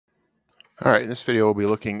All right, in this video, we'll be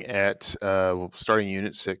looking at, starting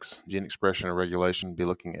Unit 6, Gene Expression and Regulation, be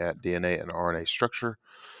looking at DNA and RNA structure.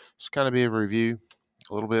 It's kind of be a review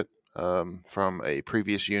a little bit from a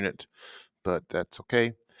previous unit, but that's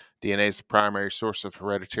okay. DNA is the primary source of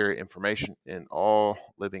hereditary information in all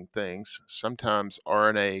living things. Sometimes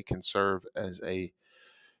RNA can serve as a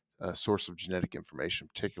source of genetic information,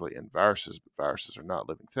 particularly in viruses, but viruses are not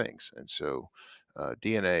living things. And so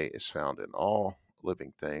DNA is found in all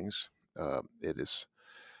living things. It is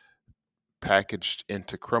packaged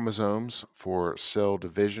into chromosomes for cell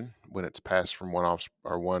division when it's passed from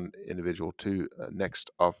one individual to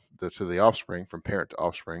to the offspring, from parent to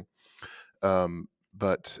offspring.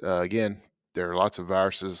 But again, there are lots of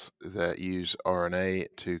viruses that use RNA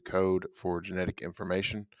to code for genetic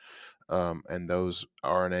information, and those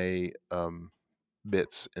RNA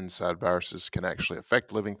bits inside viruses can actually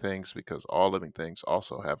affect living things because all living things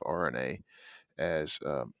also have RNA as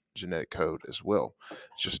genetic code as well.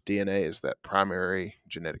 It's just DNA is that primary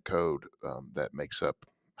genetic code that makes up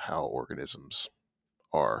how organisms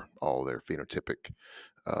are, all their phenotypic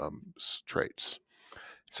traits.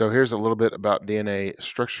 So here's a little bit about DNA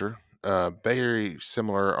structure. Very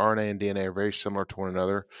similar, RNA and DNA are very similar to one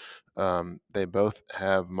another. They both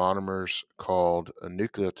have monomers called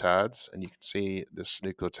nucleotides, and you can see this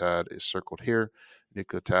nucleotide is circled here.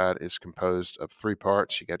 Nucleotide is composed of three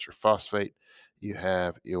parts. You got your phosphate, you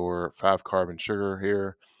have your 5-carbon sugar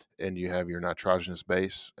here, and you have your nitrogenous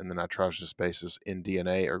base. And the nitrogenous bases in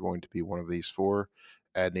DNA are going to be one of these four: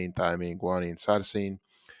 adenine, thymine, guanine, cytosine.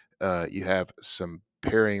 You have some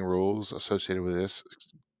pairing rules associated with this.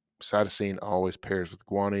 Cytosine always pairs with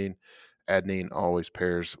guanine. Adenine always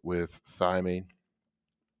pairs with thymine,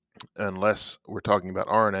 unless we're talking about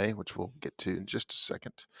RNA, which we'll get to in just a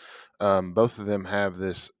second. Both of them have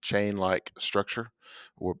this chain-like structure.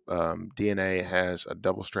 DNA has a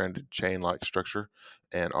double-stranded chain-like structure,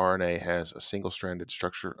 and RNA has a single-stranded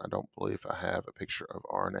structure. I don't believe I have a picture of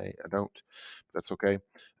RNA. I don't. But that's okay.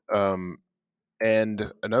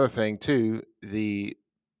 And another thing too,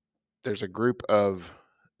 there's a group of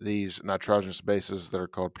these nitrogenous bases that are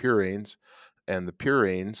called purines, and the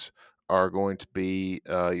purines are going to be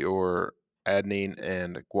your adenine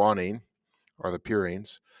and guanine are the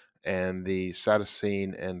purines, and the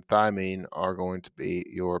cytosine and thymine are going to be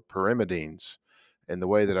your pyrimidines. And the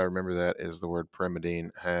way that I remember that is the word pyrimidine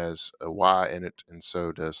has a Y in it, and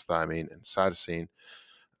so does thymine and cytosine.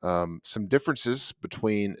 Some differences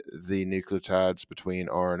between the nucleotides between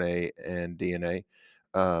RNA and DNA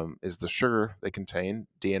is the sugar they contain.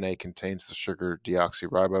 DNA contains the sugar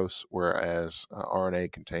deoxyribose, whereas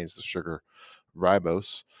RNA contains the sugar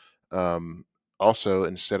ribose. Also,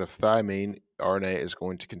 instead of thymine, RNA is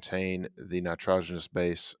going to contain the nitrogenous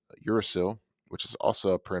base uracil, which is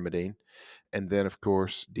also a pyrimidine. And then, of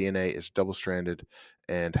course, DNA is double-stranded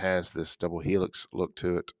and has this double helix look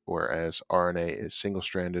to it, whereas RNA is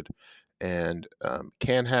single-stranded and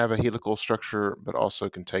can have a helical structure, but also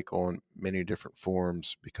can take on many different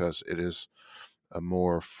forms because it is a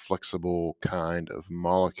more flexible kind of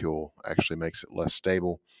molecule. Actually makes it less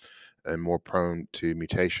stable and more prone to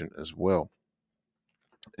mutation as well.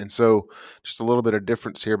 And so just a little bit of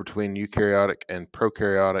difference here between eukaryotic and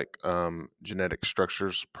prokaryotic genetic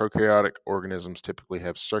structures. Prokaryotic organisms typically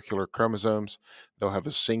have circular chromosomes. They'll have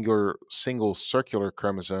a single circular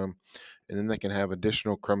chromosome, and then they can have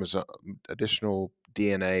additional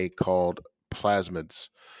DNA called plasmids.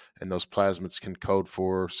 And those plasmids can code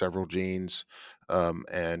for several genes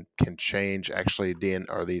and can change. Actually,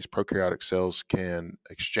 these prokaryotic cells can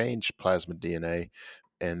exchange plasmid DNA,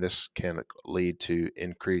 and this can lead to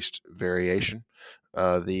increased variation.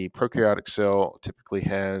 The prokaryotic cell typically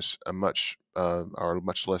has a much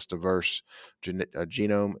less diverse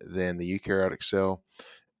genome than the eukaryotic cell.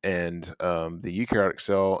 And the eukaryotic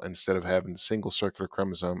cell, instead of having a single circular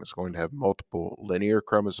chromosome, is going to have multiple linear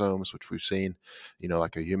chromosomes, which we've seen,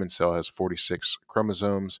 like a human cell has 46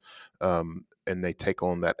 chromosomes, and they take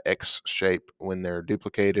on that X shape when they're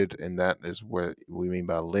duplicated. And that is what we mean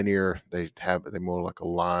by linear. They're more like a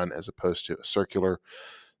line as opposed to a circular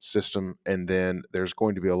system. And then there's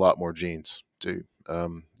going to be a lot more genes too.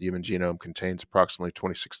 The human genome contains approximately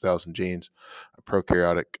 26,000 genes. A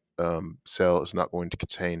prokaryotic cell is not going to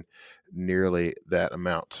contain nearly that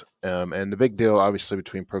amount. And the big deal, obviously,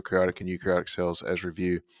 between prokaryotic and eukaryotic cells, as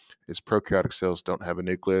review, is prokaryotic cells don't have a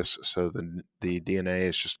nucleus, so the DNA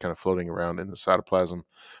is just kind of floating around in the cytoplasm,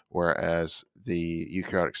 whereas the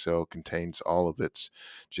eukaryotic cell contains all of its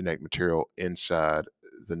genetic material inside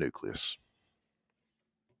the nucleus.